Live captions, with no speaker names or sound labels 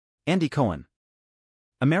Andy Cohen.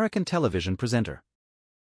 American television presenter.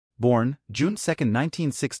 Born, June 2,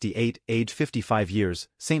 1968, age 55 years,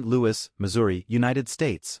 St. Louis, Missouri, United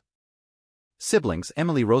States. Siblings: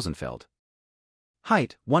 Emily Rosenfeld.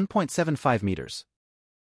 Height: 1.75 meters.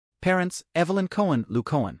 Parents: Evelyn Cohen, Lou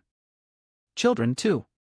Cohen. Children: 2.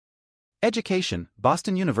 Education: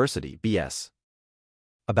 Boston University, B.S.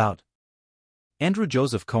 About. Andrew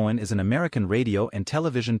Joseph Cohen is an American radio and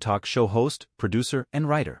television talk show host, producer, and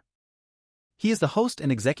writer. He is the host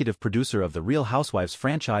and executive producer of the Real Housewives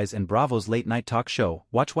franchise and Bravo's late-night talk show,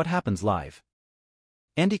 Watch What Happens Live.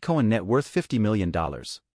 Andy Cohen net worth $50 million.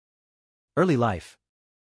 Early life.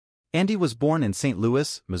 Andy was born in St.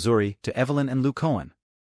 Louis, Missouri, to Evelyn and Lou Cohen.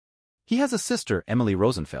 He has a sister, Emily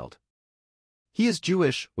Rosenfeld. He is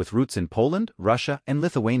Jewish, with roots in Poland, Russia, and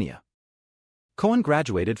Lithuania. Cohen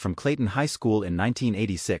graduated from Clayton High School in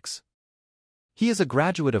 1986. He is a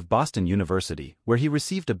graduate of Boston University, where he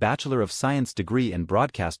received a Bachelor of Science degree in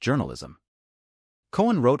broadcast journalism.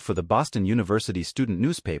 Cohen wrote for the Boston University student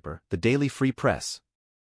newspaper, the Daily Free Press.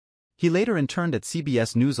 He later interned at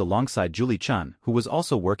CBS News alongside Julie Chun, who was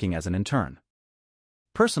also working as an intern.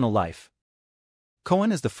 Personal life.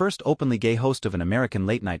 Cohen is the first openly gay host of an American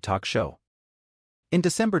late-night talk show. In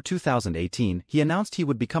December 2018, he announced he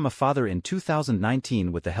would become a father in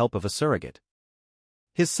 2019 with the help of a surrogate.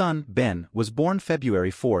 His son, Ben, was born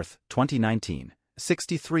February 4, 2019.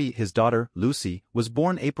 63. His daughter, Lucy, was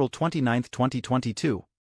born April 29, 2022.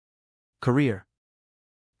 Career.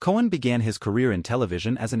 Cohen began his career in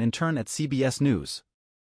television as an intern at CBS News.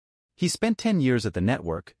 He spent 10 years at the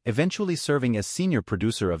network, eventually serving as senior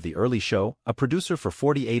producer of The Early Show, a producer for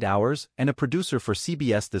 48 Hours, and a producer for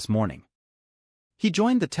CBS This Morning. He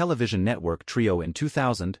joined the television network Trio in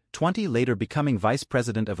 2020, later becoming vice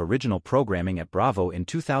president of original programming at Bravo in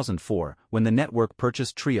 2004, when the network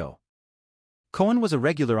purchased Trio. Cohen was a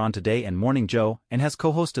regular on Today and Morning Joe, and has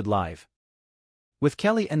co-hosted Live with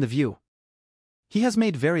Kelly and The View. He has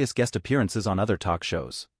made various guest appearances on other talk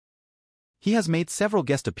shows. He has made several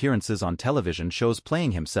guest appearances on television shows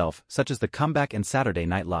playing himself, such as The Comeback and Saturday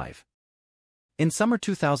Night Live. In summer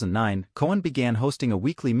 2009, Cohen began hosting a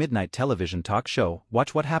weekly midnight television talk show,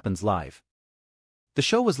 Watch What Happens Live. The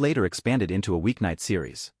show was later expanded into a weeknight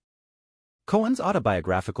series. Cohen's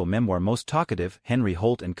autobiographical memoir Most Talkative, Henry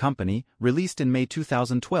Holt and Company, released in May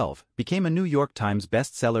 2012, became a New York Times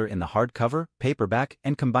bestseller in the hardcover, paperback,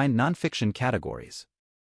 and combined nonfiction categories.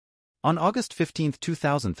 On August 15,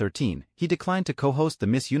 2013, he declined to co-host the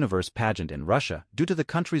Miss Universe pageant in Russia due to the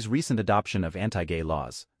country's recent adoption of anti-gay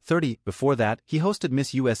laws. Before that, he hosted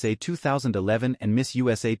Miss USA 2011 and Miss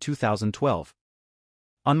USA 2012.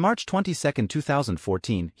 On March 22,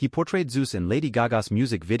 2014, he portrayed Zeus in Lady Gaga's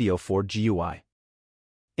music video for GUI.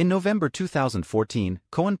 In November 2014,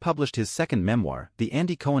 Cohen published his second memoir, The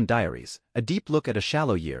Andy Cohen Diaries, a deep look at a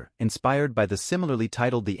shallow year, inspired by the similarly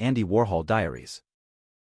titled The Andy Warhol Diaries.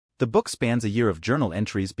 The book spans a year of journal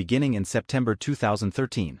entries beginning in September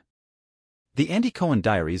 2013. The Andy Cohen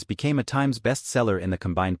Diaries became a Times bestseller in the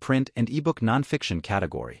combined print and ebook nonfiction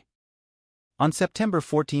category. On September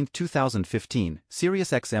 14, 2015,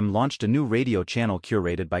 SiriusXM launched a new radio channel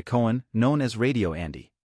curated by Cohen, known as Radio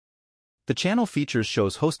Andy. The channel features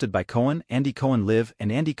shows hosted by Cohen, Andy Cohen Live,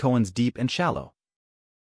 and Andy Cohen's Deep and Shallow.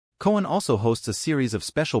 Cohen also hosts a series of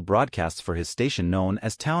special broadcasts for his station known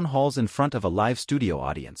as Town Halls in front of a live studio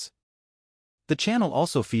audience. The channel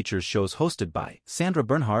also features shows hosted by Sandra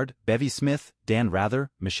Bernhard, Bevy Smith, Dan Rather,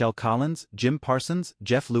 Michelle Collins, Jim Parsons,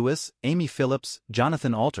 Jeff Lewis, Amy Phillips,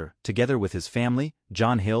 Jonathan Alter, together with his family,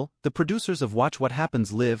 John Hill, the producers of Watch What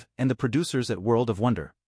Happens Live, and the producers at World of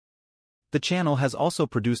Wonder. The channel has also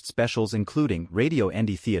produced specials including Radio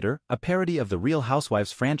Andy Theater, a parody of the Real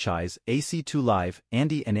Housewives franchise, AC2 Live,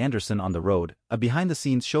 Andy and Anderson on the Road, a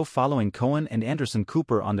behind-the-scenes show following Cohen and Anderson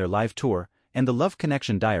Cooper on their live tour, and The Love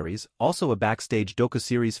Connection Diaries, also a backstage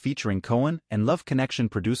docuseries featuring Cohen and Love Connection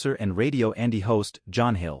producer and Radio Andy host,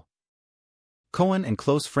 John Hill. Cohen and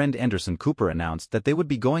close friend Anderson Cooper announced that they would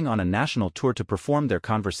be going on a national tour to perform their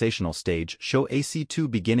conversational stage show AC2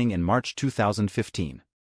 beginning in March 2015.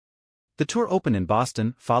 The tour opened in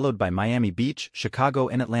Boston, followed by Miami Beach, Chicago,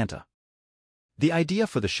 and Atlanta. The idea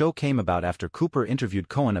for the show came about after Cooper interviewed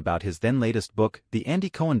Cohen about his then-latest book, The Andy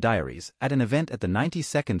Cohen Diaries, at an event at the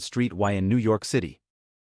 92nd Street Y in New York City.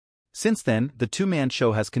 Since then, the two-man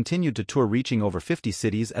show has continued to tour, reaching over 50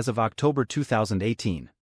 cities as of October 2018.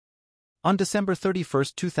 On December 31,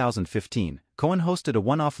 2015, Cohen hosted a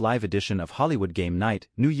one-off live edition of Hollywood Game Night,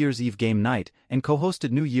 New Year's Eve Game Night, and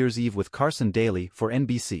co-hosted New Year's Eve with Carson Daly for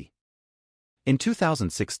NBC. In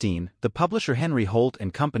 2016, the publisher Henry Holt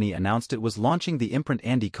and Company announced it was launching the imprint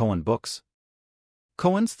Andy Cohen Books.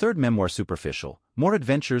 Cohen's third memoir Superficial, More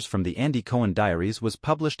Adventures from the Andy Cohen Diaries was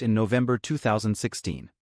published in November 2016.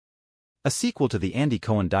 A sequel to the Andy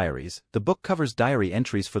Cohen Diaries, the book covers diary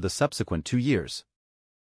entries for the subsequent 2 years.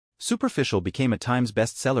 Superficial became a Times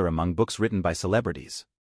bestseller among books written by celebrities.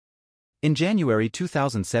 In January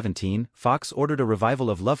 2017, Fox ordered a revival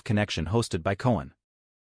of Love Connection hosted by Cohen.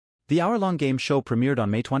 The hour-long game show premiered on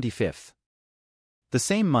May 25. The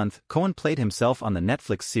same month, Cohen played himself on the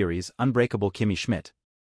Netflix series Unbreakable Kimmy Schmidt.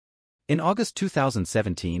 In August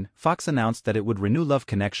 2017, Fox announced that it would renew Love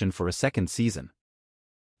Connection for a second season.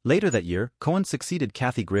 Later that year, Cohen succeeded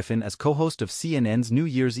Kathy Griffin as co-host of CNN's New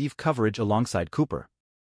Year's Eve coverage alongside Cooper.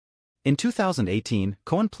 In 2018,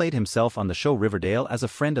 Cohen played himself on the show Riverdale as a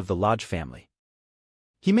friend of the Lodge family.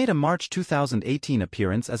 He made a March 2018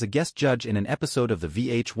 appearance as a guest judge in an episode of the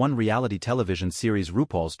VH1 reality television series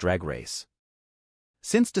RuPaul's Drag Race.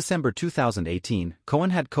 Since December 2018, Cohen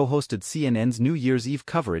had co-hosted CNN's New Year's Eve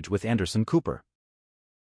coverage with Anderson Cooper.